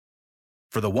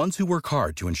For the ones who work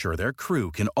hard to ensure their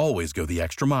crew can always go the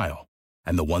extra mile,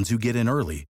 and the ones who get in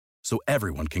early so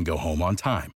everyone can go home on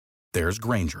time, there's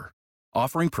Grainger,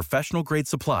 offering professional-grade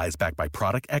supplies backed by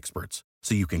product experts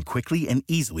so you can quickly and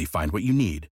easily find what you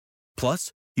need.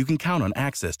 Plus, you can count on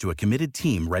access to a committed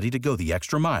team ready to go the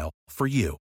extra mile for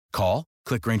you. Call,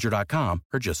 click Grainger.com,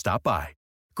 or just stop by.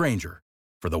 Grainger,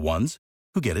 for the ones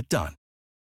who get it done.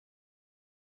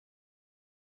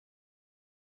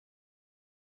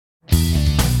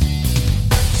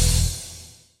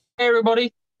 Hey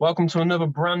everybody, welcome to another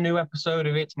brand new episode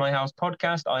of It's My House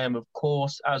podcast. I am, of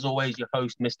course, as always, your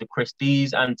host, Mr. Chris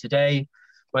Dees, and today,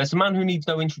 well, it's a man who needs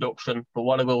no introduction, but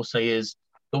what I will say is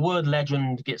the word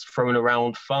legend gets thrown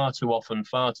around far too often,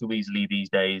 far too easily these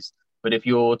days. But if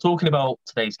you're talking about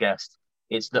today's guest,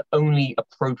 it's the only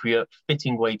appropriate,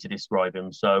 fitting way to describe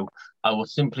him. So I will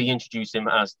simply introduce him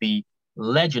as the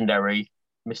legendary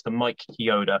Mr. Mike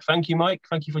Chioda. Thank you, Mike.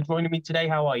 Thank you for joining me today.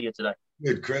 How are you today?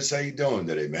 Good, Chris. How you doing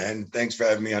today, man? Thanks for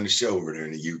having me on the show over there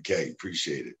in the UK.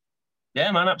 Appreciate it.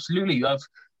 Yeah, man, absolutely.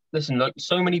 Listen, like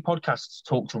so many podcasts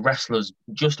talk to wrestlers,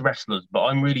 just wrestlers, but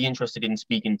I'm really interested in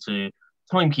speaking to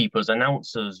timekeepers,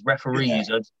 announcers, referees.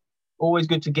 Yeah. It's always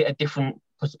good to get a different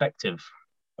perspective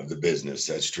Of the business.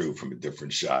 That's true, from a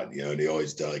different shot. You know, they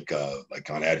always do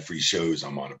like on ad-free shows,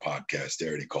 I'm on a podcast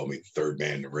there. They call me the third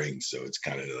man in the ring. So it's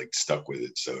kind of like stuck with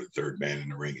it. So the third man in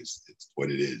the ring it's what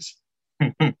it is.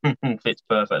 Fits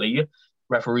perfectly.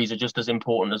 Referees are just as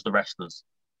important as the wrestlers.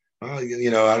 Well,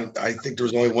 you know, I think there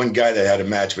was only one guy that had a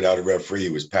match without a referee.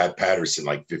 It was Pat Patterson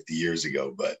like 50 years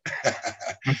ago, but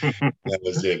that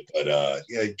was it. But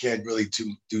yeah, you can't really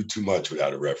do too much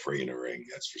without a referee in the ring.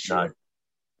 That's for sure. No,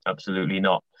 absolutely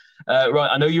not. Right,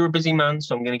 I know you're a busy man,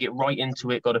 so I'm going to get right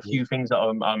into it. Got a few things that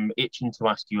I'm itching to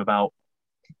ask you about.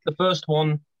 The first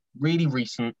one, really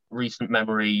recent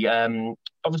memory.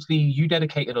 Obviously, you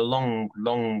dedicated a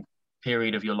long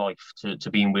period of your life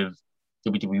to being with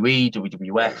WWE,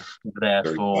 WWF. There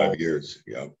 35 for years.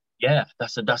 Yeah. Yeah,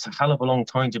 that's a hell of a long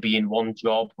time to be in one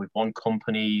job with one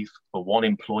company for one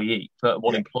employer.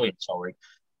 Sorry.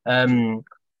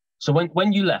 So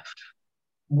when you left,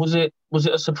 was it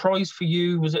a surprise for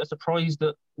you? Was it a surprise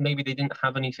that maybe they didn't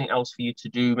have anything else for you to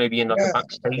do, maybe in like a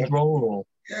backstage role? Or?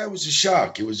 Yeah, it was a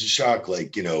shock. It was a shock.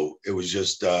 Like, you know, it was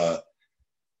just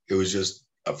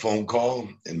a phone call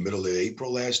in the middle of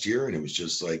April last year, and it was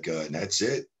just like, and that's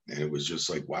it. And it was just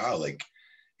like, wow, like,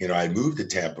 you know, I moved to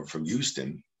Tampa from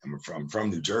Houston. I'm from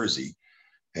New Jersey,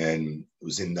 and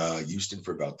was in Houston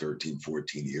for about 13,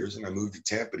 14 years. And I moved to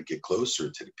Tampa to get closer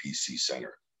to the PC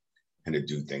Center and to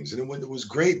do things. And it was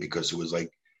great because it was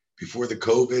like before the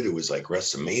COVID, it was like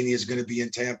WrestleMania is going to be in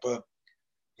Tampa.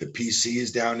 The PC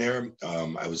is down there.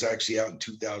 I was actually out in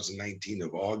 2019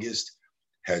 of August,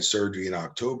 had surgery in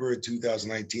October of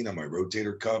 2019 on my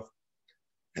rotator cuff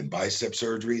and bicep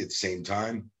surgery at the same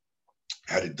time.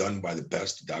 Had it done by the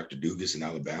best, Dr. Dugas in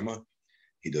Alabama.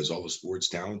 He does all the sports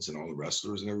talents and all the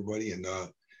wrestlers and everybody. And,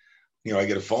 you know, I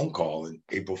get a phone call on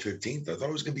April 15th. I thought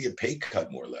it was going to be a pay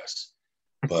cut more or less,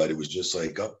 but it was just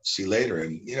like, oh, see you later.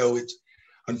 And, you know, it's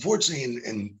unfortunately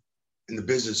in the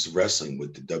business of wrestling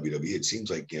with the WWE, it seems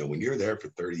like, you know, when you're there for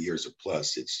 30 years or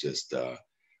plus, it's just,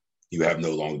 you have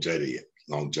no longevity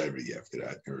after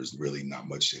that. There is really not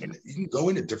much in it. You can go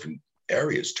into different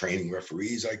areas, training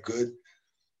referees. I could,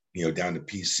 you know, down to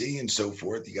PC and so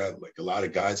forth. You got like a lot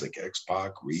of guys like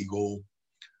X-Pac, Regal,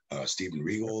 Steven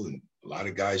Regal, and a lot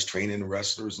of guys training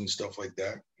wrestlers and stuff like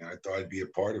that. And I thought I'd be a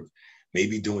part of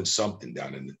maybe doing something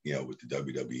down in, you know, with the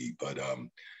WWE. But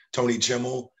Tony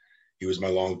Chimmel, he was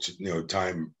my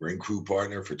time ring crew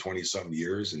partner for 20-something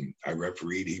years. And I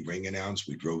refereed, he ring announced.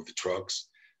 We drove the trucks,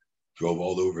 drove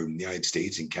all over the United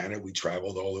States and Canada. We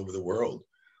traveled all over the world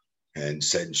and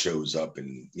setting shows up.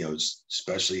 And, you know,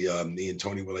 especially me and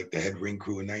Tony were like the head ring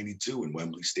crew in 92 in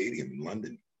Wembley Stadium in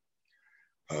London.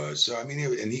 So, I mean,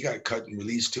 and he got cut and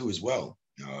released too as well.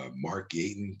 Mark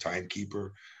Yaton,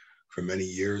 timekeeper for many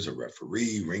years, a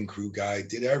referee, ring crew guy,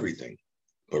 did everything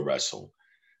but wrestle.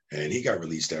 And he got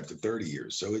released after 30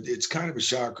 years. So it's kind of a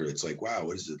shocker. It's like, wow,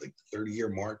 what is it, like the 30-year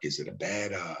mark? Is it a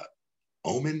bad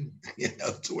omen? You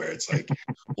know, to where it's like,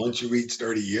 once you reach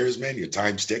 30 years, man, your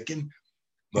time's ticking.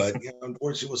 But, you know,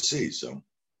 unfortunately, we'll see. So,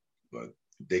 but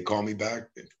if they call me back,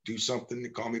 do something, they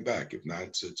call me back. If not,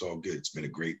 it's all good. It's been a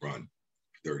great run,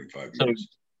 35 years.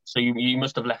 So you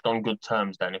must have left on good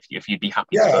terms then, if you'd be happy.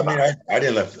 Yeah, I mean, I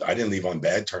didn't leave on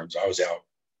bad terms. I was out.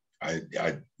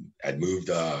 I'd moved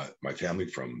my family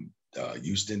from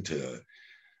Houston to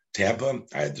Tampa.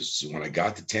 When I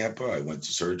got to Tampa, I went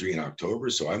to surgery in October.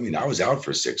 So I mean, I was out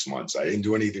for 6 months. I didn't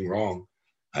do anything wrong.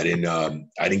 I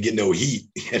didn't get no heat,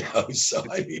 you know. So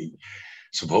I mean,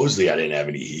 supposedly I didn't have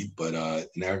any heat, but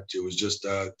now it was just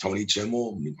Tony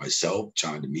Chimel, myself,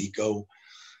 John D'Amico,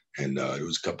 and there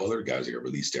was a couple other guys that got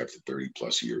released after 30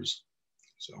 plus years.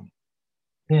 So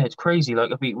Yeah, it's crazy.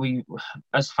 Like we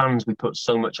as fans, we put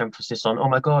so much emphasis on, oh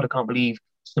my God, I can't believe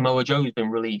Samoa Joe's been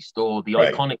released or the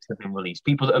right, Iconics have been released.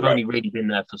 People that have right, only really been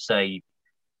there for say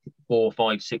 4,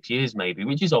 5, 6 years maybe,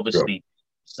 which is sure, obviously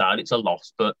sad. It's a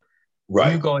loss, but you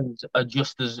right. guys are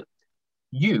just as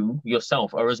you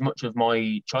yourself are as much of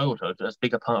my childhood, as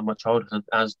big a part of my childhood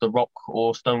as The Rock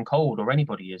or Stone Cold or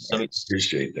anybody is. So I it's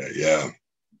appreciate that. Yeah,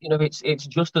 it's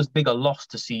just as big a loss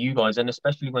to see you guys, and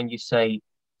especially when you say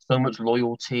so much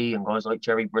loyalty and guys like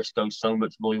Jerry Briscoe, so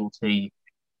much loyalty.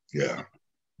 yeah.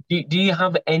 Do you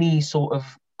have any sort of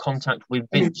contact with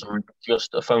I mean, Vince, or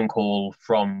just a phone call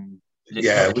from?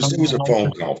 yeah, it was a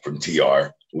phone Tony? call from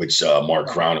TR, which Mark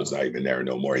Crown is not even there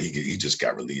no more. He just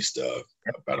got released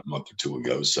about a month or two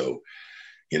ago. So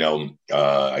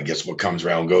I guess what comes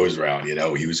around goes around.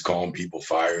 He was calling people,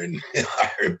 firing,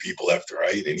 hiring people left and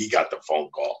right, and he got the phone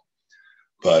call.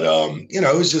 But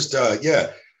it was just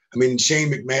yeah. I mean, Shane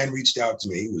McMahon reached out to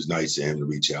me. It was nice of him to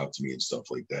reach out to me and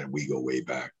stuff like that. We go way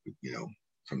back,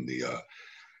 from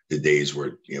the days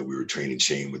where we were training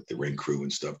Shane with the ring crew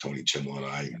and stuff. Tony Chimel and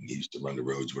I, and he used to run the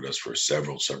roads with us for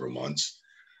several months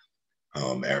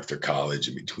after college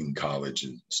and between college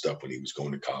and stuff when he was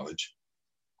going to college.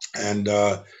 And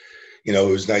it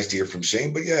was nice to hear from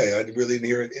Shane. But yeah, I really didn't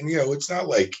hear it. And it's not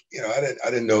like I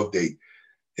didn't know if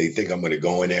they think I'm going to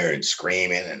go in there and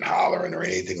screaming and hollering or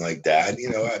anything like that.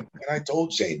 And I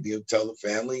told Shane, tell the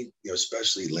family,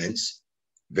 especially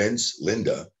Vince,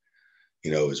 Linda,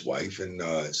 his wife, and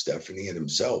Stephanie and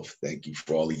himself, thank you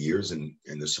for all the years and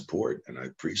the support. And I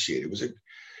appreciate it. It was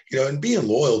and being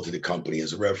loyal to the company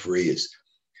as a referee is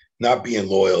not being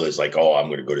loyal as like, oh, I'm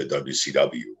going to go to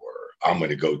WCW or I'm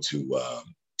going to go to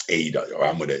AEW or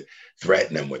I'm going to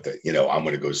threaten them with it. I'm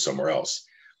going to go somewhere else.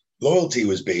 Loyalty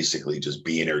was basically just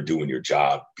being there, doing your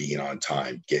job, being on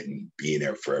time, being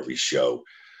there for every show.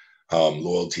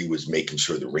 Loyalty was making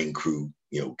sure the ring crew,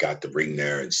 got the ring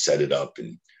there and set it up,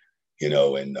 and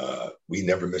we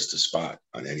never missed a spot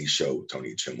on any show.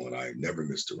 Tony Chimel and I never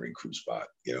missed a ring crew spot,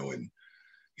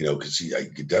 because I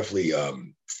could definitely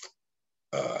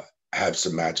have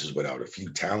some matches without a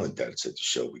few talent that's at the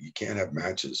show, but you can't have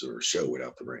matches or a show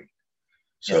without the ring.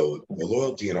 So the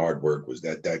loyalty and hard work was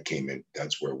that came in.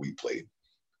 That's where we played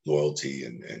loyalty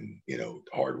and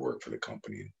hard work for the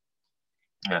company.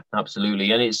 Yeah,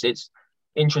 absolutely. And it's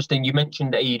interesting. You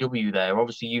mentioned AEW there.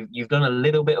 Obviously, you've done a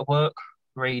little bit of work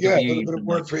for AEW. Yeah, a little bit of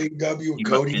work for AEW and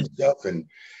Cody and stuff. And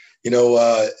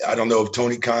I don't know if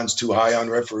Tony Khan's too high on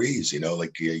referees.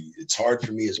 It's hard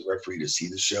for me as a referee to see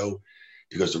the show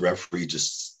because the referee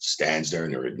just stands there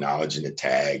and they're acknowledging the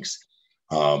tags.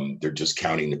 They're just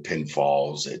counting the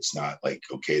pinfalls. It's not like,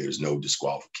 okay, there's no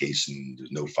disqualification.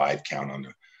 There's no 5 count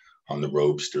on the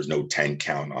ropes. There's no 10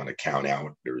 count on a count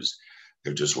out.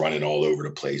 They're just running all over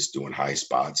the place, doing high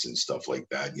spots and stuff like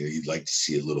that. You'd like to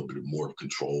see a little bit more of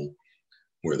control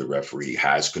where the referee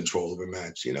has control of a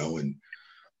match, and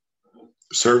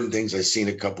certain things I seen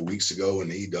a couple weeks ago in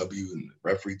AEW and the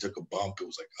referee took a bump. It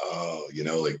was like, oh,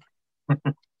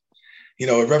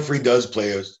 a referee does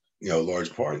play a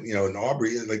large part, and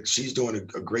Aubrey, like she's doing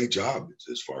a great job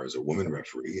as far as a woman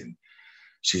referee. And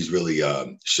she's really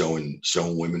showing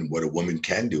women what a woman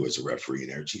can do as a referee in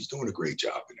there. She's doing a great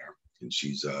job in there. And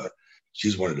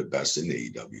she's one of the best in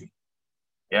the AEW.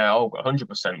 Yeah,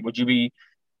 100%. Would you be,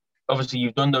 obviously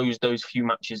you've done those few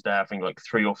matches there, I think like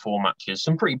 3 or 4 matches,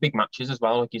 some pretty big matches as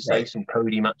well, like you say, right. Some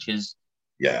Cody matches.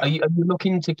 Yeah. Are you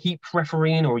looking to keep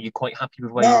refereeing, or are you quite happy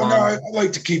with where you are? No, I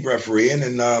like to keep refereeing.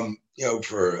 And,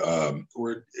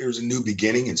 there's a new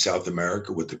beginning in South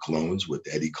America with the Clones, with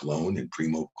Eddie Colon and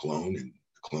Primo Colon and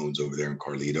the Clones over there in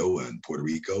Carlito and Puerto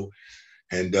Rico.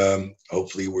 And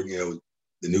hopefully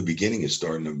the new beginning is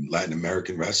starting in Latin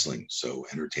American wrestling, so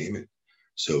entertainment.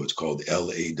 So it's called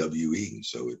LAWE.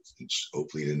 So it's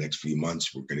hopefully in the next few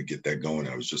months, we're going to get that going.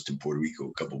 I was just in Puerto Rico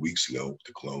a couple of weeks ago with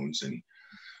the Clones and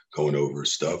going over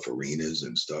stuff, arenas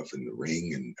and stuff in the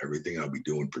ring and everything. I'll be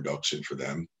doing production for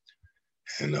them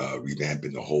and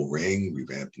revamping the whole ring,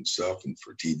 revamping stuff and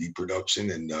for TV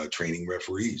production and training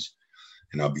referees.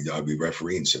 And I'll be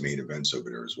refereeing some main events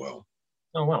over there as well.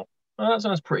 Oh, wow. Well, that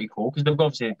sounds pretty cool because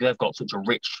they've got such a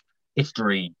rich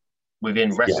history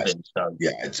within wrestling. Yes. So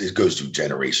yeah, it goes through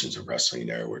generations of wrestling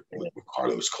there with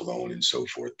Carlos Colon and so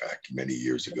forth back many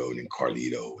years ago, and then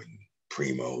Carlito and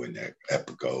Primo and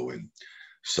Epico and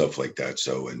stuff like that.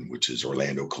 So, and which is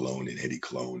Orlando Colon and Eddie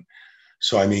Colon.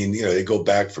 So, I mean, they go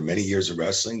back for many years of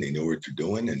wrestling. They know what they're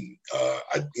doing. And,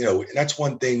 and that's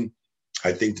one thing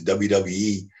I think the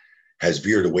WWE has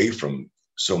veered away from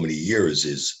so many years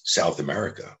is South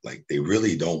America. Like they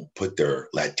really don't put their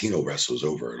Latino wrestlers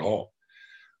over at all.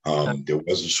 There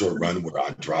was a short run where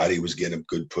Andrade was getting a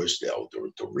good push. Del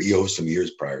Rio some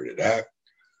years prior to that.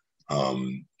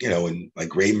 And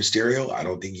like Rey Mysterio, I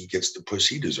don't think he gets the push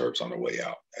he deserves on the way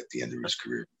out at the end of his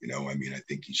career. I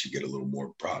think he should get a little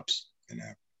more props in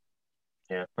that.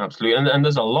 Yeah, absolutely. And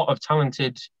there's a lot of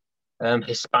talented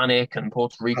Hispanic and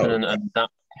Puerto Rican and that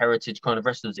heritage kind of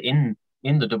wrestlers in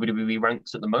the WWE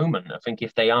ranks at the moment. I think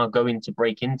if they are going to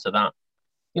break into that,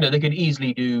 they could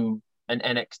easily do an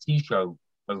NXT show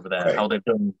over there, right. How they've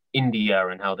done India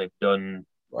and how they've done,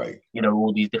 right,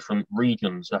 all these different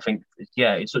regions. I think,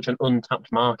 it's such an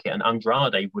untapped market, and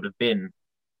Andrade would have been.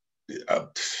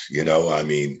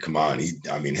 Come on, he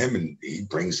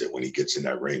brings it when he gets in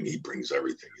that ring. He brings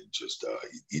everything, and just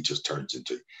he turns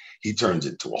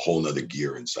into a whole nother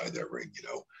gear inside that ring,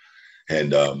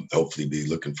 and hopefully be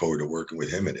looking forward to working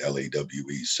with him at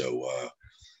LAWE.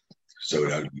 So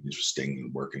that would be interesting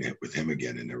working with him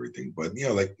again and everything. But,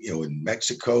 in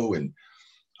Mexico and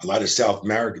a lot of South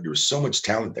America, there's so much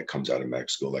talent that comes out of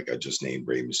Mexico. Like I just named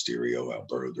Rey Mysterio,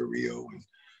 Alberto Del Rio, and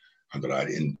Andrade,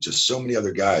 and just so many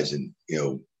other guys. And,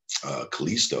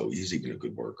 Kalisto, he's even a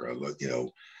good worker. I love,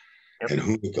 and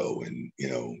Hunico and,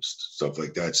 stuff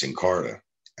like that, Sin Cara.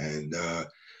 And,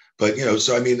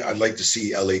 I'd like to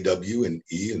see LAW and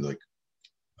E, and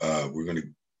we're going to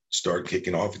start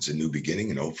kicking off. It's a new beginning,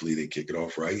 and hopefully they kick it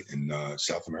off right in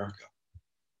South America.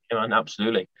 Yeah, man,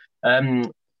 absolutely.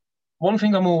 One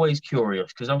thing I'm always curious,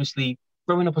 because obviously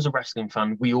growing up as a wrestling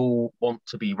fan, we all want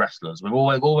to be wrestlers. We've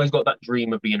always got that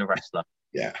dream of being a wrestler.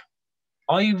 Yeah.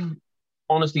 I've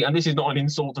honestly, and this is not an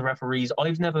insult to referees,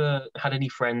 I've never had any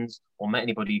friends or met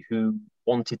anybody who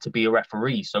wanted to be a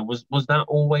referee. So was that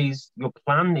always your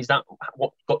plan? Is that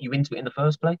what got you into it in the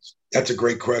first place? That's a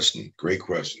great question. Great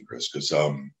question, Chris. Because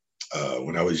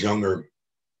when I was younger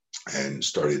and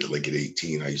started at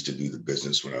 18, I used to do the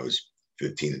business when I was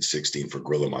 15 and 16 for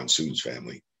Gorilla Monsoon's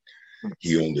family.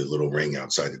 He owned a little ring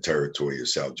outside the territory of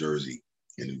South Jersey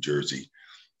in New Jersey,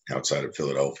 outside of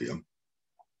Philadelphia.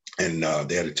 And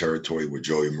they had a territory where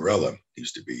Joey Morella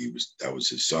used to be. That was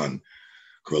his son.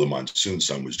 Gorilla Monsoon's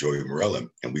son was Joey Morella.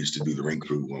 And we used to do the ring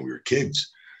crew when we were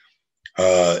kids.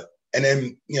 And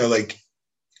then,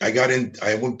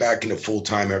 I went back into full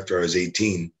time after I was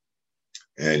 18.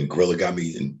 And Gorilla got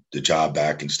me in the job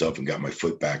back and stuff and got my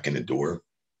foot back in the door.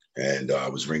 And I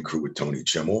was ring crew with Tony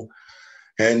Chimmel.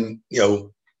 And,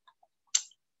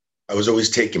 I was always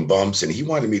taking bumps, and he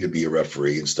wanted me to be a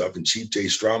referee and stuff. And Chief Jay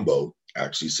Strombo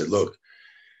actually said, look,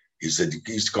 he said,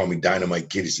 he used to call me Dynamite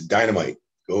Kid. He said, Dynamite,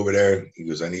 go over there. He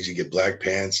goes, I need you to get black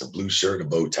pants, a blue shirt, and a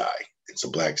bow tie, and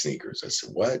some black sneakers. I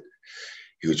said, what?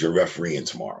 He goes, you're refereeing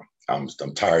tomorrow. I'm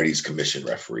tired of these commission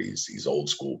referees, these old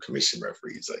school commission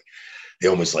referees. Like, they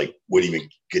almost wouldn't even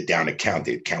get down to count.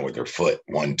 They'd count with their foot.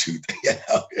 1, 2, 3.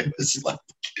 It was like,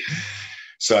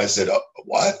 so I said, oh,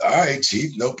 what? All right,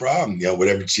 Chief, no problem.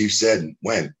 Whatever Chief said and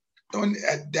went. Going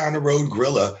down the road,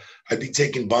 Gorilla, I'd be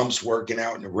taking bumps, working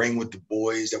out in the ring with the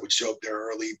boys that would show up there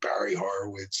early. Barry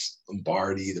Horowitz,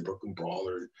 Lombardi, the Brooklyn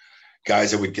Brawler,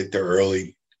 guys that would get there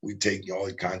early. We'd take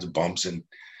all kinds of bumps. And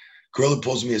Gorilla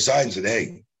pulls me aside and said,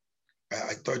 hey,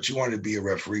 I thought you wanted to be a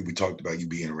referee. We talked about you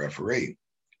being a referee.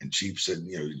 And Chief said,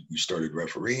 you started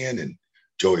refereeing, and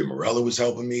Joey Morella was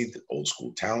helping me. The old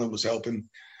school talent was helping.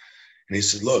 And he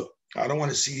said, look, I don't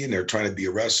want to see you in there trying to be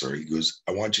a wrestler. He goes,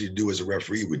 I want you to do as a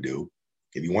referee would do.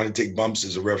 If you want to take bumps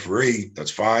as a referee,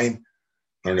 that's fine.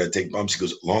 Learn how to take bumps. He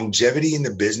goes, longevity in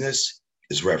the business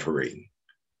is refereeing.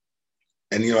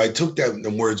 And, I took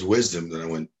the words wisdom, and I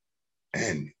went,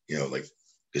 man,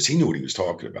 because he knew what he was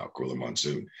talking about, Gorilla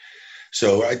Monsoon.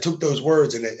 So I took those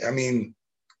words, and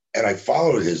I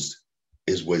followed his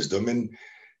wisdom, and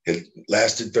it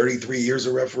lasted 33 years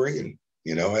of refereeing.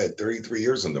 I had 33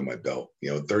 years under my belt,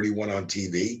 31 on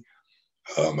TV.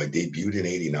 I debuted in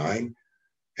 89,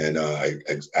 and I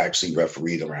actually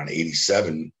refereed around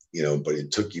 87, but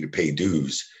it took you to pay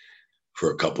dues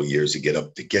for a couple of years to get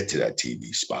to that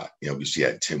TV spot. Because you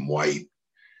had Tim White,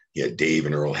 you had Dave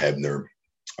and Earl Hebner,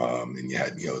 and you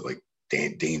had,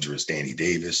 Dangerous Danny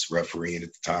Davis refereeing at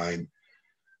the time.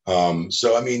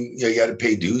 You got to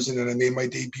pay dues, and then I made my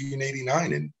debut in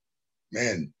 89, and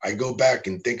man, I go back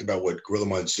and think about what Gorilla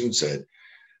Monsoon said,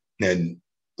 and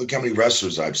look how many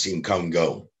wrestlers I've seen come and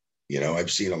go.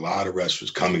 I've seen a lot of wrestlers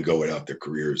come and go without their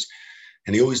careers.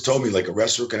 And he always told me, a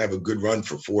wrestler can have a good run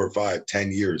for 4 or 5,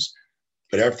 10 years,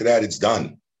 but after that, it's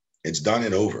done. It's done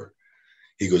and over.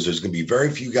 He goes, there's going to be very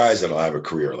few guys that'll have a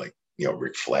career like,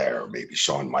 Ric Flair or maybe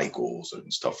Shawn Michaels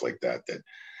and stuff like that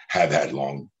have had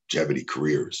long longevity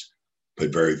careers,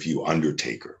 but very few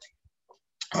Undertaker.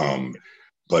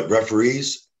 But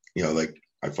referees, like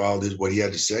I followed what he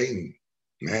had to say, and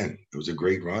man, it was a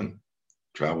great run.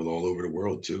 Traveled all over the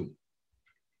world too.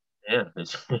 Yeah,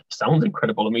 it sounds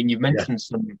incredible. I mean, you've mentioned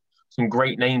some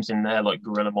great names in there like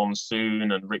Gorilla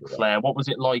Monsoon and Ric Flair. What was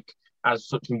it like as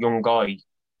such a young guy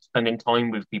spending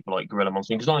time with people like Gorilla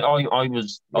Monsoon? Because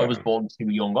I was born too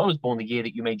young. I was born the year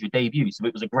that you made your debut, so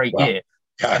it was a great year.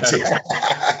 Gotcha.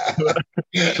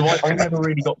 So I never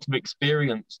really got to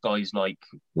experience guys like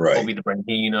Bobby the Brain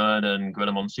Heenan and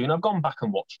Gorilla Monsoon. I've gone back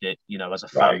and watched it, as a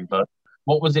fan, but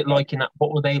what was it like in that?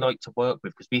 What were they like to work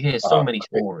with? Because we hear so many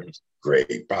stories.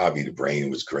 Great. Bobby the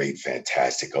Brain was great,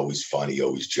 fantastic, always funny,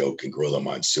 always joking. Gorilla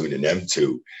Monsoon and them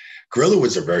two. Gorilla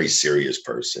was a very serious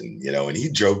person, and he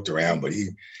joked around, but he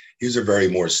was a very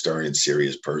more stern and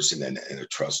serious person and a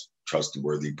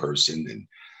trustworthy person.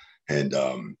 And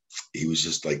he was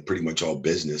just like pretty much all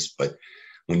business. But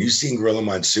when you seen Gorilla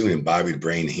Monsoon and Bobby the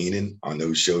Brain Heenan on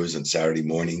those shows on Saturday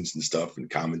mornings and stuff and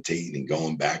commentating and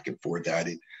going back and forth at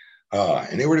it,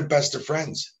 and they were the best of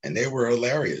friends and they were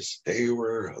hilarious. And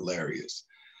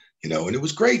it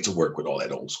was great to work with all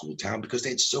that old school talent because they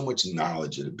had so much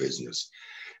knowledge of the business.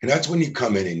 And that's when you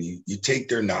come in and you take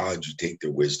their knowledge, you take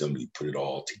their wisdom, you put it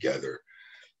all together,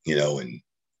 and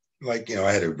I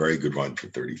had a very good run for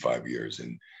 35 years.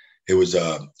 And it was,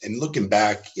 and looking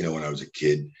back, when I was a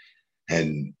kid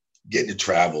and getting to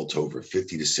travel to over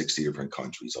 50 to 60 different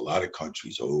countries, a lot of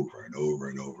countries over and over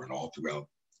and over and all throughout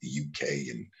the UK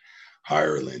and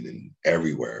Ireland and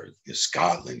everywhere,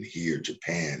 Scotland, here,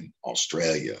 Japan,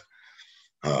 Australia,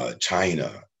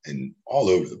 China, and all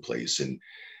over the place. And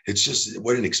it's just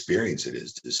what an experience it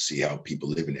is to see how people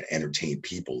live and entertain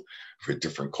people for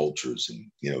different cultures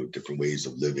and, different ways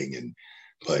of living.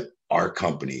 But our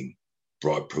company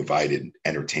provided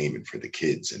entertainment for the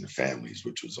kids and the families,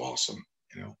 which was awesome,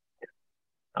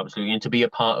 Absolutely. And to be a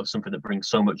part of something that brings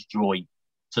so much joy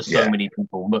to so many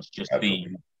people must just be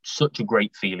such a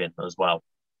great feeling as well.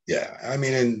 Yeah. I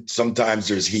mean, and sometimes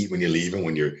there's heat when you're leaving,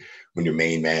 when your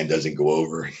main man doesn't go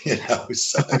over,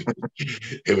 so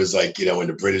it was like, when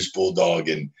the British Bulldog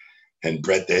and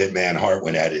Bret the Hitman Hart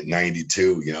went at it in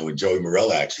 92, and Joey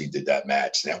Morella actually did that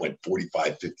match and that went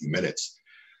 45, 50 minutes.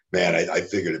 Man, I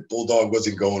figured if Bulldog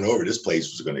wasn't going over, this place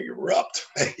was going to erupt.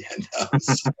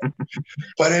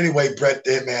 But anyway, Bret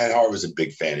the Hitman Hart was a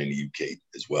big fan in the UK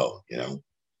as well,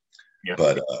 Yeah.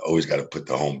 But always got to put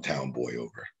the hometown boy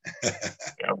over.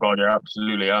 Yeah, God, yeah,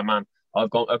 absolutely. Yeah, man. I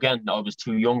was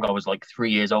too young. I was like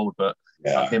 3 years old, but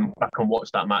I've been back and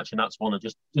watched that match, and that's one of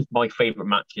just my favourite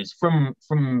matches from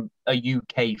a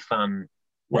UK fan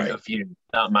point of view.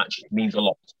 That match means a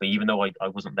lot to me, even though I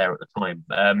wasn't there at the time.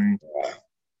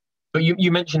 But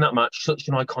you mentioned that match, such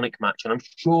an iconic match, and I'm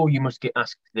sure you must get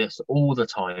asked this all the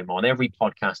time on every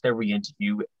podcast, every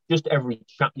interview, just every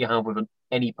chat you have with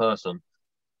any person.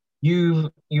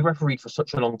 You refereed for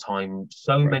such a long time,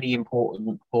 so many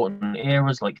important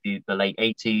eras like the late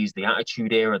 80s, the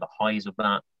Attitude Era, the highs of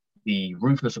that, the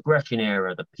Ruthless Aggression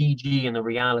era, the PG and the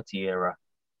Reality era.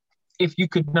 If you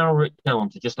could narrow it down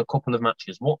to just a couple of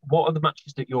matches, what are the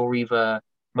matches that you're either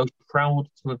most proud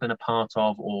to have been a part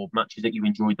of or matches that you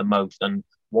enjoyed the most, and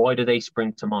why do they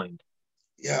spring to mind?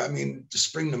 Yeah, I mean, to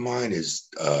spring to mind is,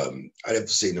 I'd have to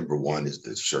say number one is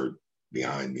the shirt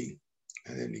behind me.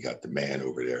 And then you got the man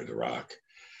over there, The Rock.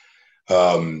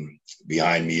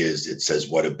 Behind me it says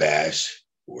 "What a Bash,"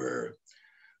 where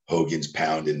Hogan's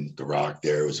pounding The Rock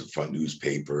there. It was a front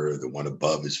newspaper. The one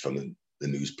above is from the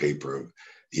newspaper of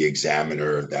The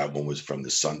Examiner. That one was from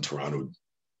the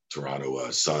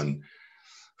Toronto Sun.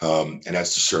 And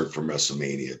that's the shirt from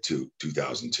WrestleMania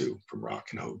 2002 from Rock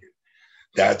and Hogan.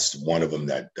 That's one of them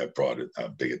that brought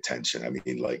big attention. I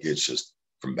mean, like, it's just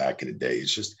from back in the day.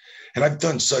 It's just, and I've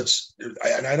done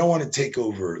and I don't want to take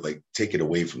it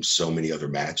away from so many other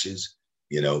matches,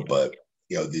 but,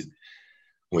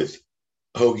 with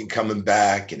Hogan coming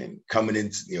back and then coming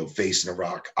into, facing a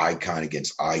Rock icon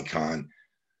against icon,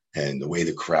 and the way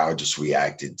the crowd just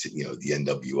reacted to, the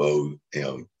NWO,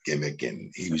 gimmick.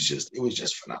 And it was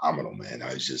just phenomenal, man.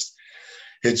 It's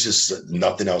just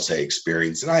nothing else I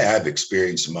experienced. And I have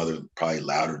experienced some other probably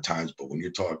louder times, but when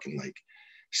you're talking like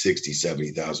 60,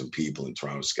 70,000 people in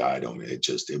Toronto Skydome,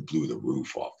 it blew the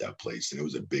roof off that place. And it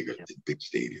was a big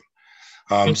stadium.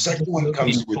 Second one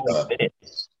comes with,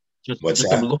 what's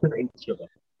that? Looking at each other.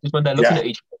 Just when they're looking at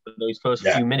each other, those first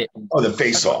few minutes. Oh, the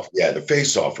face-off. Yeah, the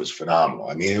face-off was phenomenal.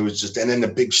 I mean, it was just, and then the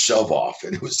big shove-off,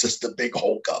 and it was just a big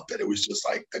Hulk up, and it was just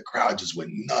like, the crowd just went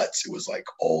nuts. It was like,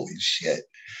 holy shit.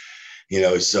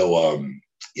 So,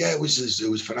 it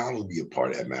was phenomenal to be a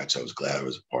part of that match. I was glad I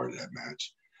was a part of that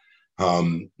match.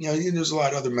 There's a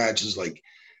lot of other matches like,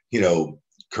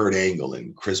 Kurt Angle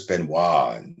and Chris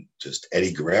Benoit and just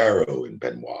Eddie Guerrero and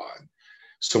Benoit. And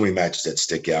so many matches that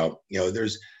stick out.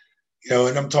 There's,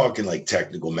 and I'm talking like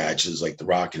technical matches, like The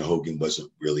Rock and Hogan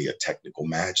wasn't really a technical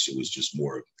match. It was just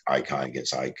more icon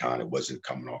against icon. It wasn't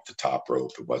coming off the top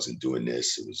rope. It wasn't doing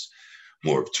this. It was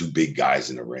more of two big guys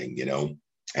in the ring,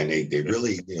 and they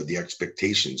really, the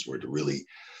expectations were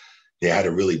they had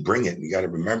to really bring it. And you got to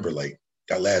remember, like,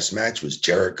 that last match was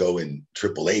Jericho and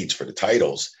Triple H for the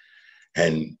titles.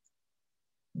 And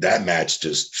that match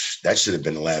that should have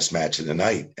been the last match of the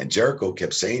night. And Jericho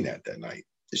kept saying that night.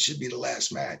 It should be the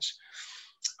last match.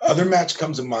 Other match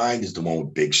comes to mind is the one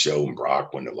with Big Show and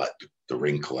Brock when the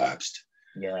ring collapsed.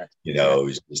 Yeah.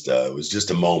 It was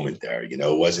just a moment there. It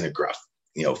wasn't a gruff,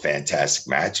 fantastic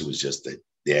match. It was just that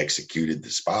they executed the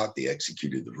spot. They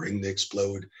executed the ring to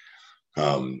explode.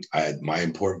 My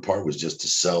important part was just to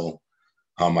sell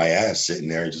on my ass, sitting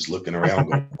there just looking around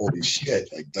going, holy shit,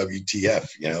 like WTF,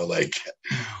 like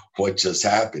what just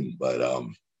happened. But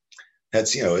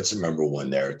that's, it's a memorable one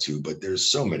there too. But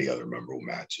there's so many other memorable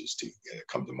matches too that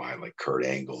come to mind, like Kurt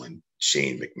Angle and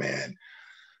Shane McMahon,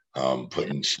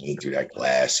 putting Shane through that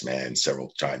glass, man,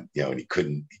 several times, and he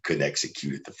couldn't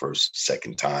execute it the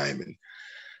second time. And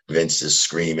Vince is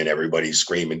screaming, everybody's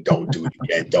screaming, don't do it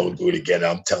again, don't do it again.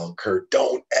 I'm telling Kurt,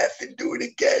 don't effing do it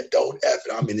again, don't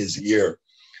effing. I'm in his ear.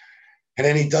 And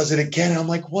then he does it again. And I'm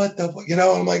like, what the fuck?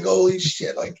 I'm like, holy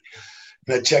shit. Like,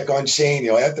 and I check on Shane,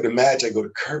 after the match, I go to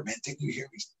Kurt, man, didn't you hear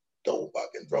me? Don't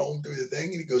fucking throw him through the thing.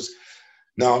 And he goes,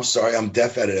 no, I'm sorry. I'm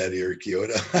deaf out of that ear,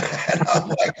 Kyoto. And I'm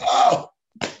like, oh,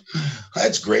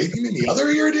 that's great. You mean the other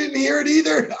ear didn't hear it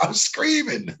either? I'm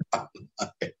screaming.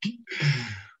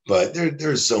 But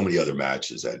there's so many other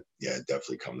matches that,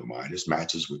 definitely come to mind. There's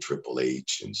matches with Triple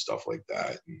H and stuff like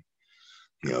that. And,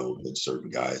 with certain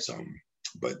guys.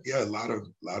 But yeah, a lot of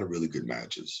really good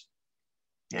matches.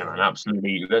 Yeah, man,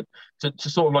 absolutely. To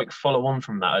sort of like follow on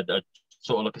from that,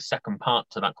 sort of like a second part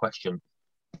to that question.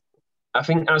 I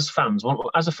think as fans,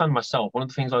 as a fan myself, one of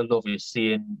the things I love is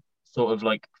seeing sort of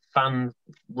like fan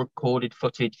recorded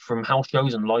footage from house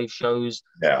shows and live shows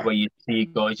where you see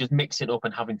guys just mixing up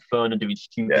and having fun and doing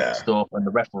stupid stuff, and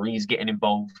the referees getting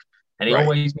involved. And it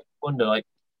always makes me wonder, like,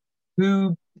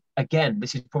 who, again,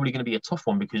 this is probably going to be a tough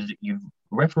one because you've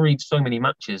refereed so many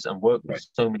matches and worked with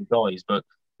so many guys, but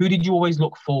who did you always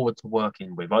look forward to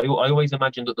working with? I always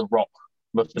imagined that The Rock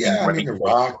must have been great. The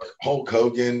Rock, Hulk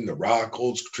Hogan, The Rock,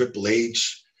 old Triple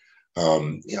H.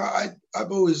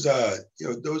 I've always,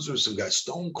 those are some guys.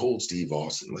 Stone Cold Steve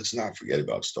Austin. Let's not forget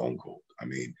about Stone Cold. I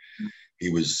mean,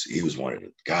 he was one of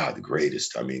the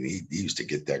greatest. I mean, he used to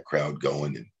get that crowd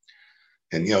going,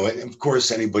 and of course,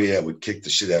 anybody that would kick the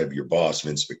shit out of your boss,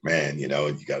 Vince McMahon, you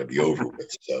got to be over with.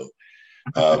 So,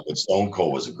 but Stone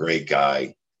Cold was a great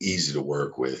guy, easy to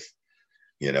work with,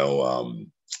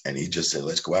 and he just said,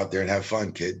 let's go out there and have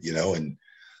fun, kid, and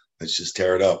let's just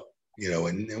tear it up,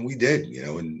 and we did,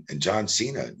 and John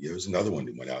Cena, was another one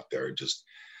who went out there and just,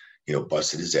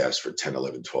 busted his ass for 10,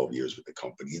 11, 12 years with the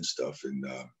company and stuff. And,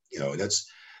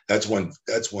 that's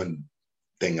one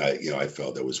thing I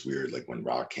felt that was weird. Like when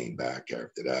Rock came back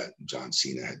after that, and John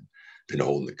Cena had been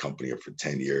holding the company up for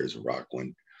 10 years. And Rock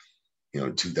went,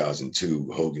 in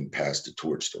 2002, Hogan passed the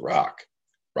torch to Rock.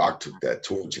 Rock took that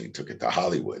torch and he took it to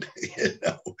Hollywood,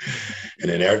 And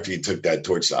then after he took that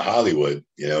torch to Hollywood,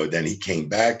 then he came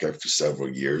back after several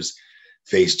years,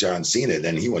 faced John Cena.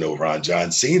 Then he went over on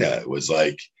John Cena. It was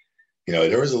like,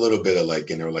 there was a little bit of like,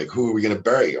 and they're like, who are we going to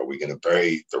bury? Are we going to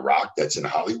bury The Rock that's in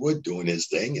Hollywood doing his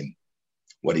thing and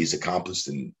what he's accomplished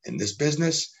in this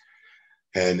business?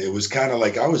 And it was kind of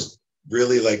like, I was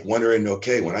really like wondering,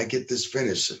 okay, when I get this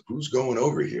finished, who's going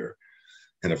over here?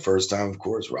 And the first time, of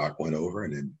course, Rock went over,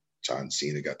 and then John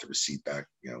Cena got the receipt back,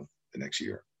 the next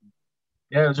year.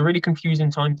 Yeah, it was a really confusing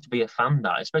time to be a fan,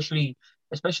 that, especially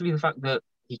the fact that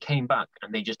he came back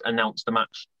and they just announced the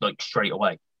match like straight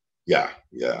away. Yeah.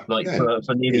 Like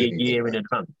for nearly a year in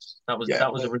advance. That was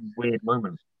a really weird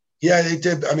moment. Yeah, they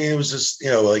did. I mean, it was just,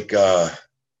 like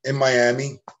in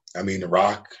Miami. I mean, The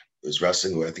Rock was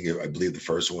wrestling. I believe the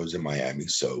first one was in Miami.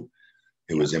 So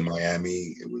it was in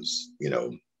Miami. It was,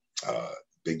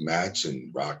 big match,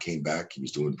 and Rock came back. He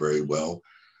was doing very well.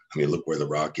 I mean, look where The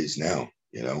Rock is now.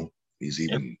 He's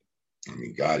even,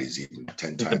 he's even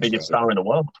 10 times the biggest star in the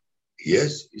world. He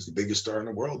is. He's the biggest star in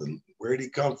the world. And where did he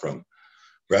come from?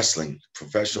 Wrestling,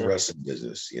 professional wrestling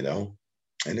business,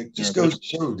 And it just goes to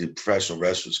show that professional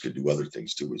wrestlers could do other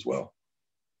things too as well.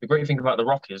 The great thing about The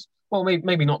Rock is, well,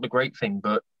 maybe not the great thing,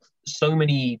 but so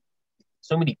many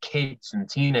kids and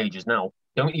teenagers now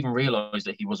don't even realize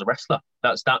that he was a wrestler.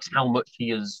 That's how much he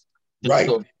has just Right.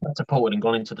 sort of catapulted and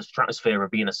gone into the stratosphere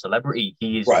of being a celebrity.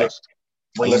 He is Right. just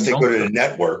Unless Wayne they go to the Johnson.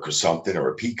 network or something, or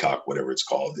a Peacock, whatever it's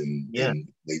called, and, Yeah.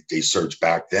 they search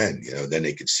back then, then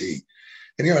they could see.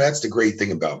 And, that's the great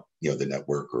thing about, the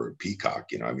network or Peacock,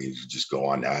 I mean, you just go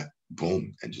on that,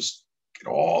 boom, and just get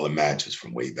all the matches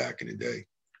from way back in the day,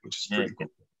 which is pretty cool.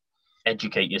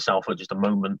 Educate yourself at just a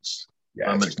moment's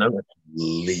It's a notice.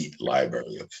 complete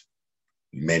library of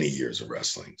many years of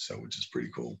wrestling, so which is pretty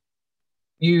cool.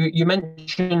 You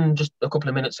mentioned just a couple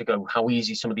of minutes ago how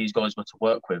easy some of these guys were to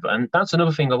work with, and that's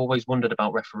another thing I've always wondered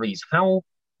about referees. How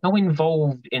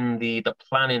involved in the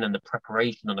planning and the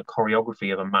preparation and the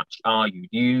choreography of a match are you?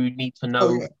 Do you need to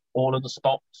know all of the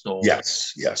spots? Or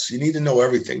Yes, you need to know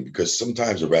everything, because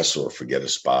sometimes a wrestler will forget a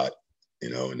spot,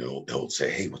 and he'll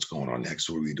say, "Hey, what's going on next?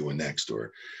 What are we doing next?"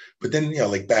 But then,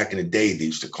 like back in the day, they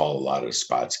used to call a lot of the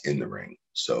spots in the ring.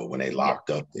 So when they locked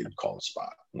up, they would call a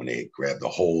spot. When they grabbed the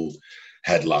whole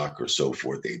headlock or so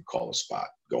forth, they'd call a spot,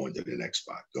 go into the next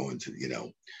spot, go into,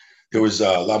 there was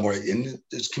a lot more in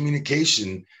this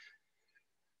communication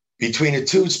between the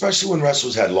two, especially when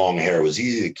wrestlers had long hair. It was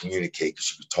easy to communicate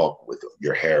because you could talk with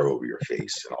your hair over your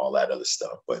face and all that other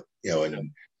stuff. But,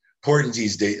 and important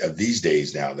these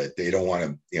days now that they don't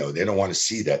want to, they don't want to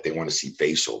see that. They want to see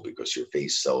facial, because your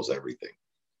face sells everything.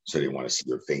 So they want to see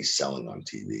your face selling on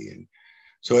TV. And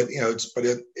so,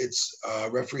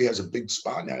 referee has a big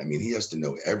spot now. I mean, he has to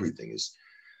know everything as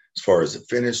far as the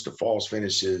finish, the false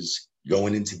finishes,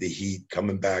 going into the heat,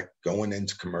 coming back, going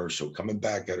into commercial, coming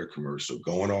back at a commercial,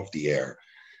 going off the air.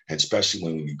 And especially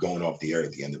when you're going off the air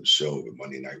at the end of a show, a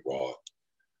Monday Night Raw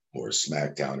or a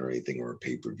SmackDown or anything, or a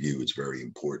pay-per-view, it's very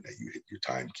important that you hit your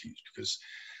time cues, because,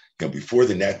 before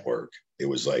the network, it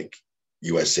was like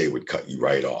USA would cut you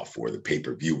right off, or the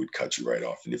pay-per-view would cut you right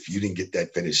off. And if you didn't get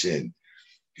that finish in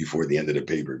before the end of the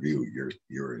pay-per-view,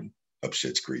 you're in up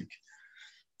shit's creek.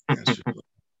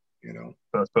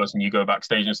 First person you go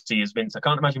backstage and see is Vince. I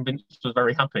can't imagine Vince was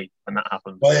very happy when that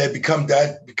happened. Well, that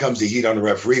becomes the heat on the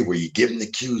referee, where you give him the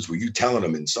cues, where you telling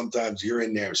him, and sometimes you're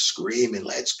in there screaming,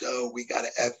 "Let's go! We gotta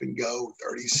F and go!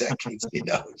 30 seconds!"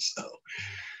 So,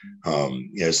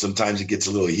 sometimes it gets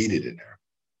a little heated in there.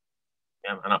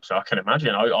 Yeah, man, absolutely. I can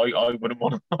imagine. I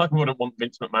wouldn't want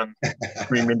Vince McMahon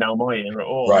screaming down my ear at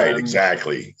all. Right,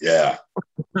 exactly. Yeah.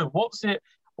 What's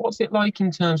it like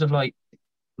in terms of like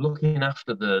looking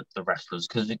after the wrestlers?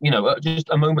 Because just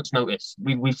a moment's notice,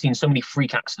 we've seen so many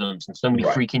freak accidents and so many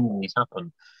freak injuries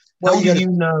happen. How do you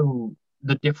know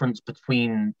the difference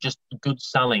between just good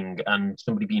selling and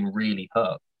somebody being really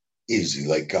hurt? Easy,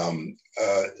 like in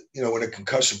a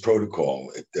concussion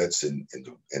protocol, if that's in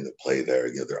the play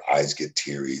there, their eyes get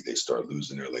teary, they start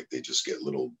losing they just get a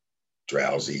little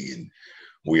drowsy and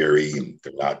weary, and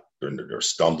they're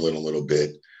stumbling a little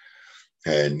bit.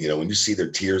 And when you see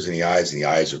their tears in the eyes and the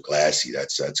eyes are glassy,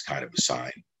 that's kind of a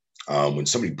sign. When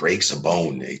somebody breaks a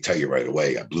bone, they tell you right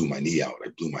away, "I blew my knee out, I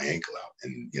blew my ankle out,"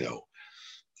 and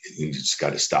you just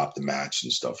got to stop the match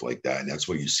and stuff like that. And that's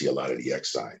where you see a lot of the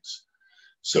X signs.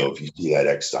 So if you see that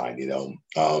X sign,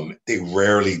 they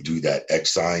rarely do that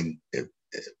X sign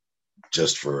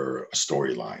just for a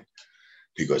storyline,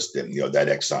 because then, that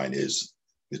X sign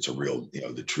it's a real,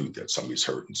 the truth that somebody's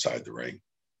hurt inside the ring.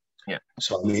 Yeah.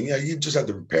 So, I mean, you just have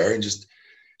to prepare, and just,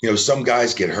 some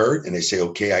guys get hurt and they say,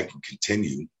 "Okay, I can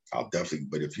continue. I'll definitely,"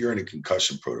 but if you're in a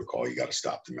concussion protocol, you got to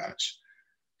stop the match,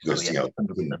 because, you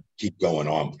can keep going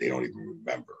on, but they don't even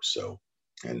remember. So,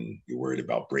 and you're worried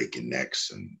about breaking necks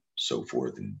and so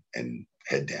forth, and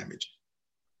head damage.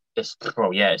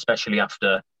 Especially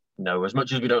after, as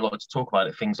much as we don't like to talk about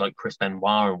it, things like Chris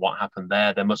Benoit and what happened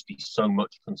there must be so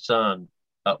much concern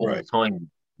at all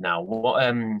time now.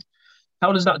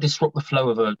 How does that disrupt the flow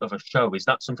of a show? Is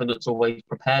that something that's always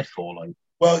prepared for?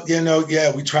 Well,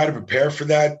 we try to prepare for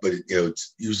that, but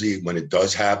it's usually when it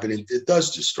does happen, it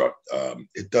does disrupt.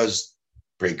 It does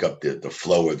break up the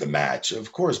flow of the match,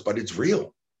 of course, but it's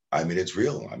real. I mean, it's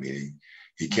real. I mean,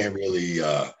 you can't really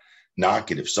knock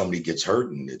it if somebody gets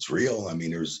hurt, and it's real. I mean,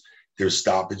 there's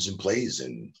stoppage in plays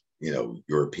in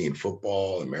European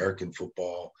football, American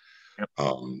football,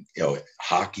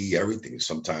 hockey, everything.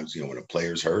 Sometimes when a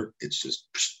player's hurt, it's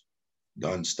just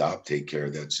done, stop, take care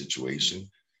of that situation.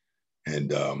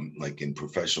 And like in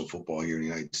professional football here in the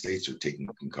United States, they're taking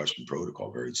concussion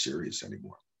protocol very serious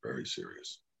anymore. Very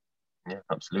serious. Yeah,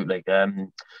 absolutely.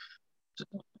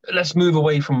 Let's move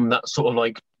away from that sort of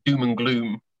like doom and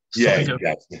gloom side of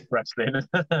wrestling.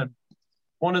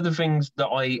 One of the things that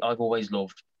I've always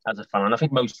loved as a fan, and I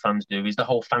think most fans do, is the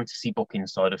whole fantasy booking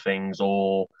side of things,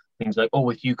 or things like,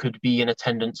 if you could be in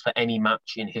attendance for any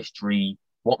match in history,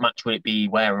 what match would it be,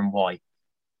 where and why?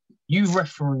 You've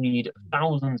refereed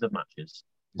thousands of matches.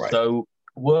 Right. So,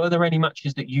 were there any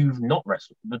matches that you've not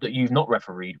wrestled, that you've not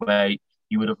refereed, where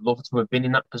you would have loved to have been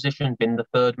in that position, been the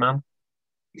third man?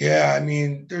 Yeah, I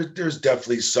mean, there's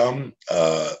definitely some.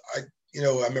 I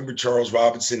remember Charles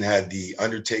Robinson had the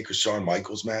Undertaker Shawn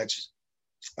Michaels match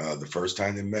the first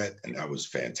time they met, and that was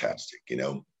fantastic.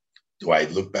 Do I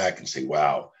look back and say,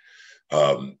 wow,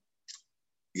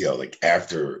 like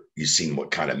after you've seen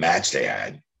what kind of match they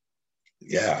had,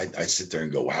 yeah, I sit there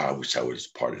and go, wow, I wish I was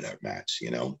part of that match.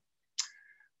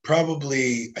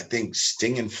 Probably, I think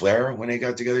Sting and Flair when they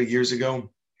got together years ago.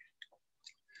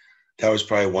 That was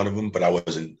probably one of them, but I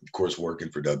wasn't, of course, working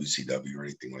for WCW or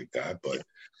anything like that. But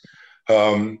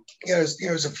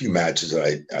there's a few matches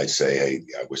that I say, hey,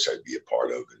 I wish I'd be a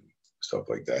part of and stuff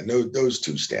like that. No, those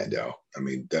two stand out. I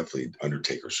mean, definitely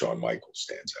Undertaker, Shawn Michaels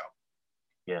stands out.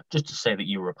 Yeah, just to say that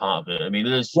you were a part of it. I mean,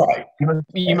 right.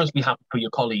 You must be happy for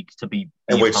your colleagues to be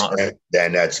and a part of it.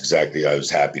 And that's exactly, I was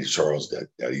happy to Charles that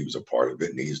he was a part of it,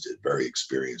 and he's a very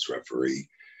experienced referee,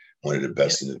 one of the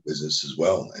best in the business as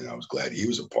well. And I was glad he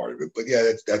was a part of it. But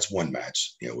yeah, that's one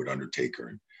match, with Undertaker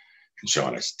and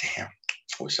Shawn. I said, damn,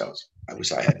 I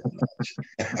wish I had that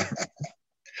match.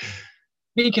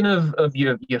 Speaking of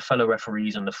your fellow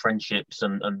referees and the friendships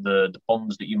and the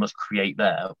bonds that you must create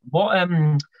there,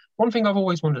 one thing I've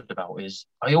always wondered about is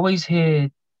I always hear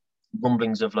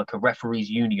rumblings of like a referees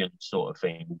union sort of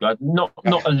thing, like not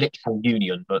a literal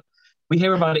union, but we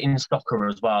hear about it in soccer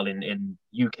as well, in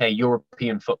UK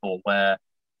European football, where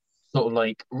sort of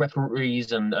like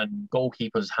referees and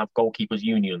goalkeepers have goalkeepers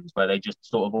unions where they just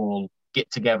sort of all get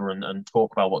together and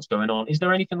talk about what's going on. Is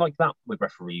there anything like that with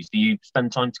referees? Do you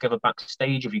spend time together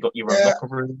backstage? Have you got your own locker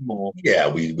room? Or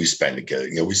we spend together.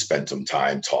 We spent some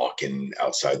time talking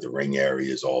outside the ring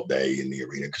areas all day in the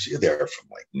arena because you're there from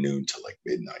like noon to like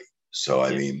midnight. So I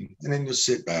mean, and then you'll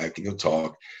sit back and you'll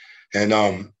talk, and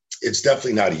it's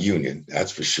definitely not a union,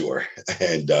 that's for sure.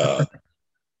 And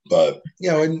but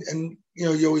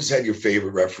you always had your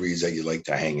favorite referees that you like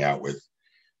to hang out with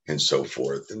and so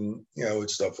forth, and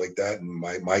it's stuff like that.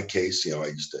 In my case, I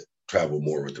used to travel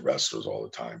more with the wrestlers all the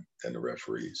time than the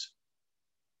referees.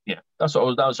 Yeah, that's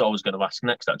what I was going to ask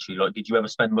next. Actually, like, did you ever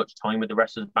spend much time with the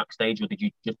wrestlers backstage, or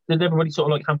did everybody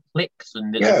sort of like have cliques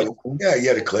and you had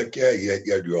a clique. Yeah, you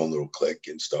had your own little clique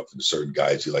and stuff, and certain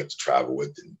guys you like to travel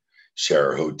with and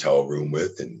share a hotel room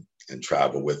with and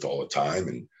travel with all the time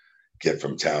and get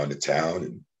from town to town.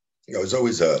 And there's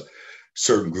always a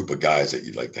certain group of guys that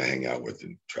you'd like to hang out with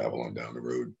and travel on down the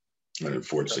road. And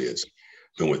unfortunately, it's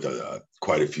been with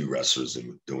quite a few wrestlers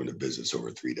and doing the business over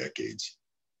 3 decades.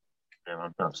 Yeah,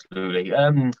 absolutely.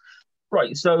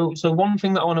 Right. So one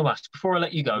thing that I want to ask before I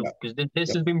let you go, because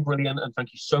this has been brilliant, and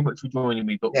thank you so much for joining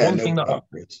me. But one thing that I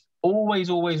always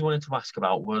wanted to ask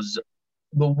about was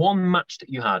the one match that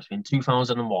you had in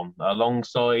 2001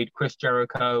 alongside Chris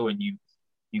Jericho, and you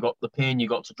got the pin, you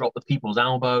got to drop the people's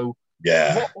elbow.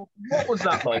 Yeah. What was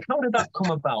that like? How did that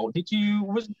come about?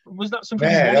 Was that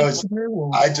something you wanted to do? Or?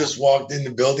 I just walked in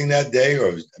the building that day,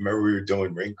 I remember we were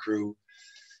doing ring crew,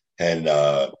 and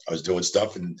I was doing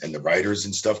stuff, and the writers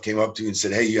and stuff came up to me and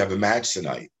said, hey, you have a match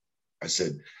tonight. I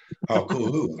said, oh,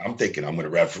 cool. Who? I'm thinking I'm going to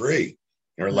referee.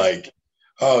 And they're like,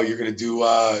 oh, you're going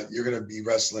to be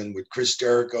wrestling with Chris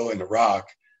Jericho and The Rock,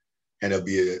 and it'll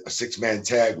be a 6-man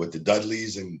tag with the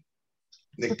Dudleys and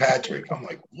Nick Patrick. I'm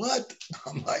like, what?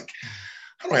 I'm like,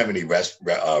 I don't have any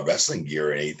wrestling gear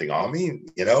or anything on me,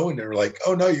 And they're like,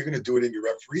 oh no, you're going to do it in your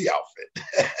referee outfit.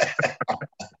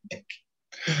 Like,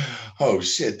 oh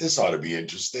shit, this ought to be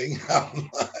interesting. I'm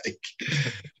like,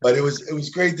 but it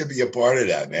was great to be a part of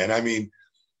that, man. I mean,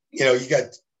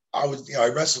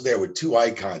 I wrestled there with 2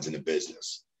 icons in the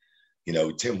business.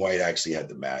 Tim White actually had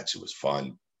the match. It was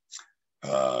fun.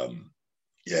 And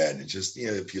it just,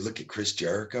 if you look at Chris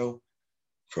Jericho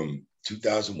from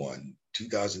 2001,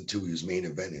 2002, he was main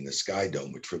event in the Sky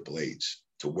Dome with Triple H,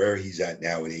 to where he's at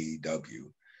now in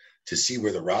AEW, to see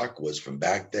where The Rock was from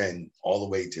back then all the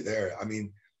way to there. I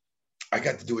mean, I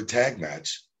got to do a tag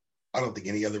match I don't think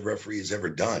any other referee has ever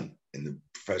done in the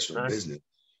professional business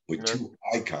with 2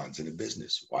 icons in the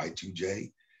business,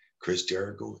 Y2J, Chris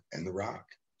Jericho, and The Rock,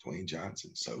 Dwayne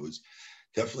Johnson. So it was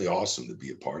definitely awesome to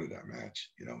be a part of that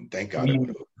match, and thank God it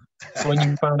went over. When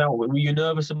you found out, were you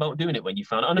nervous about doing it when you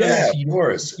found out? Yeah, of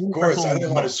course. I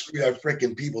didn't want to screw that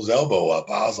freaking people's elbow up.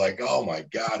 I was like, oh my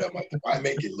God. I'm like, if I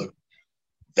make it look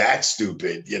that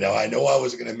stupid, I know I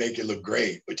was going to make it look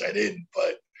great, which I didn't,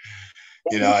 but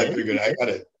I figured I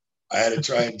had to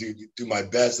try and do my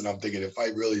best. And I'm thinking, if I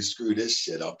really screw this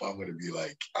shit up, I'm going to be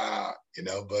like,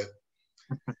 but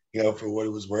for what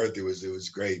it was worth, it was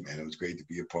great, man. It was great to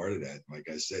be a part of that. Like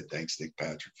I said, thanks Nick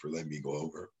Patrick for letting me go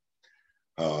over.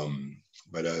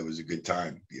 But it was a good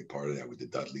time to be a part of that with the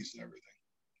Dudleys and everything.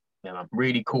 Yeah, man.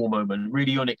 Really cool moment,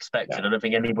 really unexpected. Yeah. I don't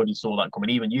think anybody saw that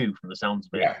coming, even you, from the sounds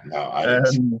of it. Yeah, no, I didn't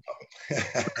see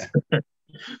it.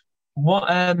 What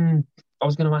I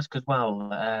was going to ask as well.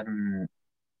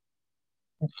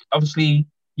 Obviously,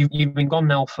 you've been gone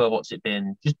now for what's it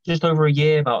been? Just over a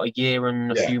year, about a year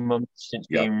and a few months since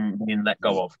being let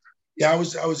go of. Yeah, I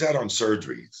was out on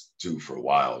surgery too for a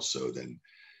while. So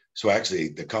actually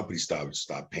the company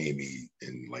stopped paying me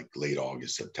in like late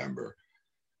August, September.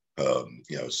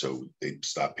 So they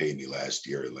stopped paying me last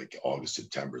year, like August,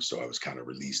 September. So I was kind of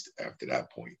released after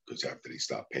that point, because after they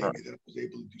stopped paying me, then I was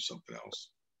able to do something else.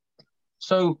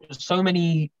 So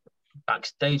many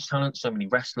backstage talents, so many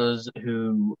wrestlers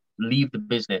who leave the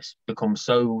business become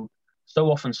so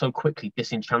often so quickly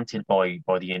disenchanted by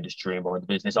the industry and by the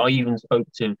business. I even spoke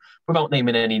to, without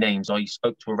naming any names, I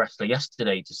spoke to a wrestler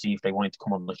yesterday to see if they wanted to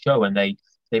come on the show, and they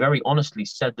very honestly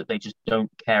said that they just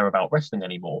don't care about wrestling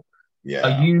anymore.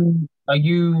 Yeah. Are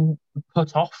you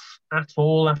put off at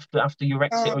all after your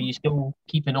exit? Are you still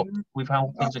keeping up with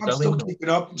how things are going? I'm still keeping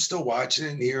up. I'm still watching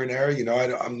it here and there.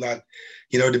 I'm not,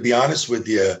 to be honest with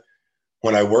you,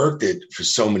 when I worked it for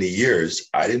so many years,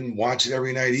 I didn't watch it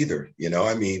every night either.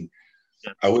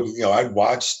 I would, I'd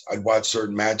watch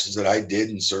certain matches that I did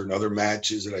and certain other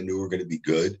matches that I knew were going to be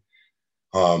good.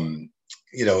 And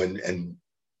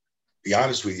be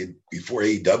honest with you, before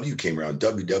AEW came around,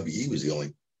 WWE was the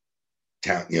only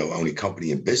only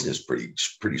company in business pretty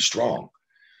strong.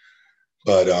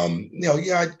 But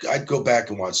I'd go back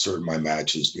and watch certain of my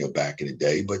matches, back in the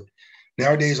day. But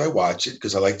nowadays I watch it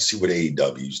because I like to see what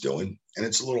AEW is doing, and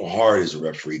it's a little hard as a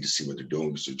referee to see what they're doing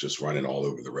because they're just running all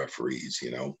over the referees,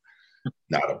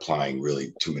 not applying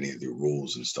really too many of the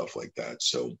rules and stuff like that.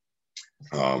 So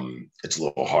it's a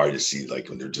little hard to see, like,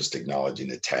 when they're just acknowledging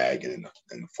the tag and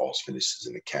the false finishes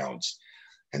and the counts,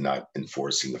 and not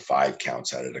enforcing the 5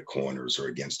 counts out of the corners or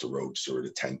against the ropes or the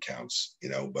 10 counts,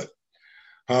 but,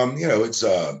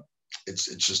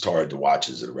 it's just hard to watch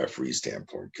as a referee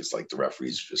standpoint, because like the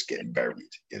referees are just getting buried,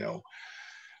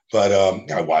 but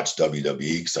I watch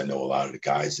WWE because I know a lot of the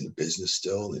guys in the business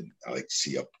still, and I like to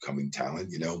see upcoming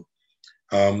talent,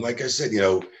 like I said,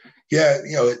 I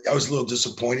was a little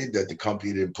disappointed that the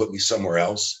company didn't put me somewhere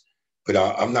else, but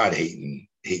I'm not hating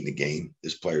the game.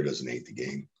 This player doesn't hate the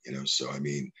game, so I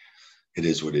mean, it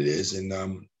is what it is. And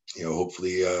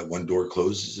hopefully one door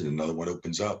closes and another one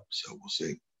opens up, so we'll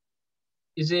see.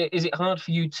 Is it hard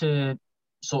for you to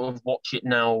sort of watch it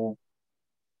now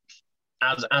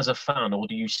as a fan, or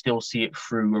do you still see it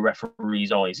through a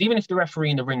referee's eyes? Even if the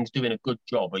referee in the ring's doing a good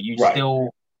job, are you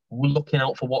still looking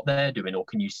out for what they're doing, or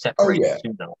can you separate the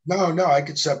two now? No, I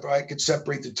could separate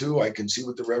the two. I can see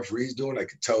what the referee's doing. I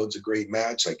can tell it's a great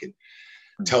match. I can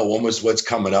tell almost what's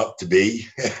coming up to be.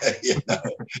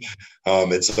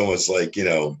 It's almost like,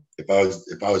 if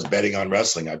I was betting on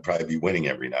wrestling, I'd probably be winning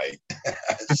every night.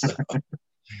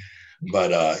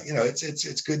 But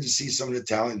it's good to see some of the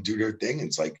talent do their thing.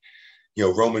 It's like,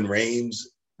 Roman Reigns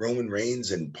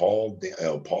and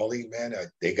Paulie, man,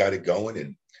 they got it going.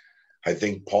 And I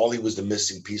think Paulie was the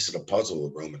missing piece of the puzzle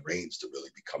of Roman Reigns to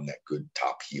really become that good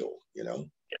top heel,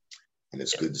 And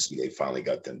it's good to see they finally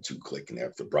got them two clicking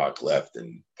after Brock left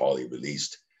and Paulie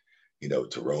released,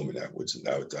 to Roman. That was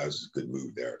a good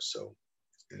move there. So,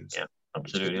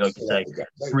 absolutely. Like you say,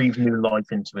 breathe new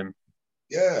life into him.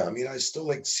 Yeah, I mean, I still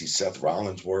like to see Seth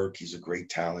Rollins work. He's a great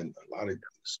talent.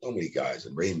 So many guys,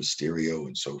 and Rey Mysterio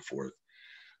and so forth.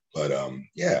 But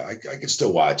I can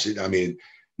still watch it. I mean,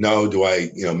 no, do I,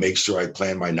 make sure I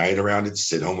plan my night around it to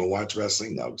sit home and watch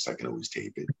wrestling? No, because I can always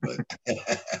tape it. But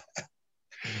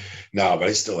no, but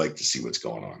I still like to see what's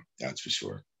going on. That's for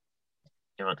sure.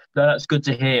 Yeah, that's good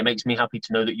to hear. It makes me happy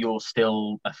to know that you're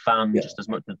still a fan just as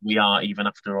much as we are, even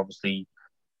after obviously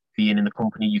being in the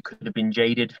company. You could have been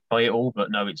jaded by it all, but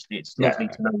no, it's lovely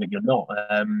to know that you're not.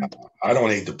 I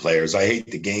don't hate the players. I hate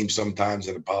the game sometimes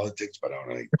and the politics, but I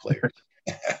don't hate the players.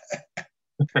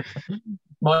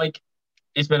 Mike,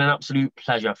 it's been an absolute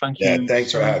pleasure. Thank you. Yeah,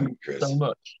 thanks for having me, Chris. So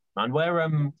much, man. Where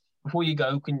before you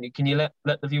go, can you let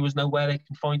the viewers know where they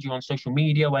can find you on social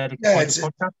media, where they can find your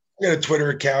podcast? I got a Twitter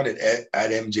account at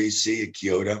MJC at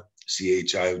Chioda,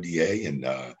 CHIODA, and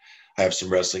I have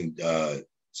some wrestling,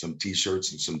 some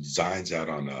T-shirts and some designs out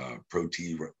on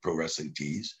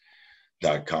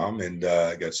ProWrestlingTees.com, and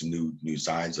I got some new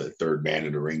designs. A Third Man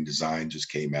in the Ring design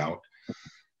just came out,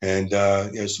 and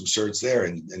some shirts there,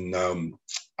 and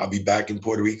I'll be back in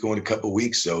Puerto Rico in a couple of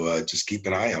weeks, so just keep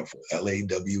an eye out for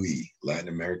LAWE, Latin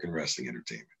American Wrestling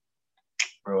Entertainment.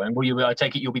 Bro, and I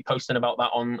take it you'll be posting about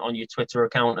that on your Twitter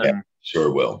account? And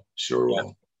sure will.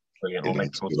 Brilliant. And I'll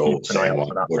make that's sure good to old keep an eye San out Juan,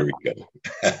 for Puerto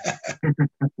that.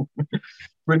 Rico.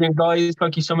 Brilliant, guys.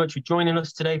 Thank you so much for joining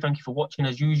us today. Thank you for watching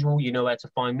as usual. You know where to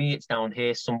find me. It's down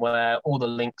here somewhere. All the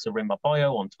links are in my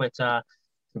bio on Twitter.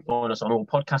 You can find us on all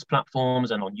podcast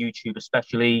platforms and on YouTube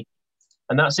especially.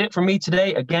 And that's it from me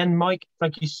today. Again, Mike,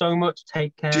 thank you so much.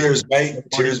 Take care. Cheers, mate.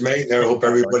 Cheers, mate. I hope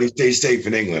everybody stays safe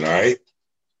in England, all right?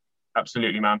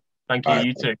 Absolutely, man. Thank you. Right.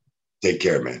 You too. Take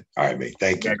care, man. All right, mate.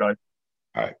 Thank you. Yeah, guys.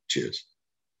 All right. Cheers.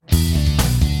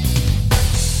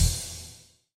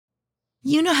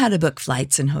 You know how to book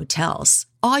flights and hotels.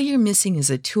 All you're missing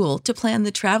is a tool to plan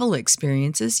the travel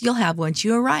experiences you'll have once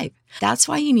you arrive. That's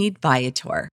why you need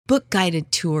Viator. Book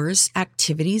guided tours,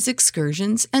 activities,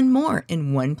 excursions, and more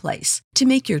in one place to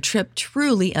make your trip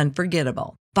truly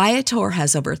unforgettable. Viator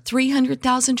has over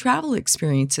 300,000 travel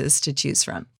experiences to choose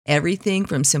from. Everything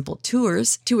from simple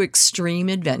tours to extreme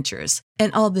adventures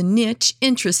and all the niche,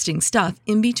 interesting stuff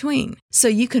in between. So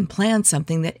you can plan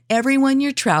something that everyone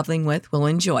you're traveling with will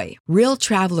enjoy. Real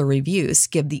traveler reviews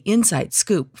give the inside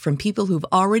scoop from people who've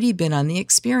already been on the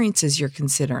experiences you're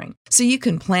considering. So you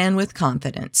can plan with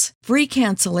confidence. Free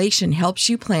cancellation helps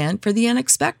you plan for the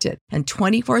unexpected. And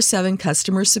 24/7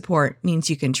 customer support means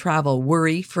you can travel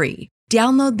worry-free.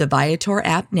 Download the Viator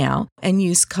app now and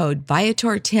use code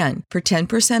Viator10 for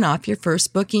 10% off your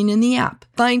first booking in the app.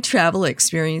 Find travel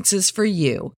experiences for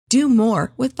you. Do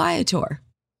more with Viator.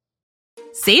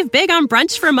 Save big on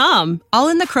brunch for mom, all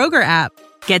in the Kroger app.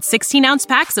 Get 16-ounce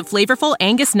packs of flavorful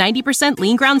Angus 90%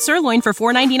 lean ground sirloin for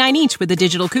 $4.99 each with a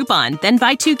digital coupon. Then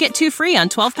buy 2, get 2 free on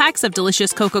 12 packs of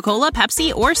delicious Coca-Cola,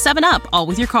 Pepsi, or 7-Up, all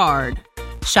with your card.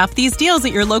 Shop these deals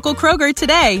at your local Kroger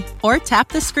today, or tap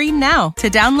the screen now to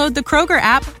download the Kroger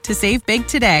app to save big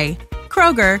today.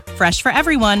 Kroger, fresh for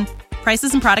everyone.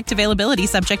 Prices and product availability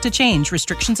subject to change.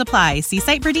 Restrictions apply. See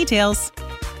site for details.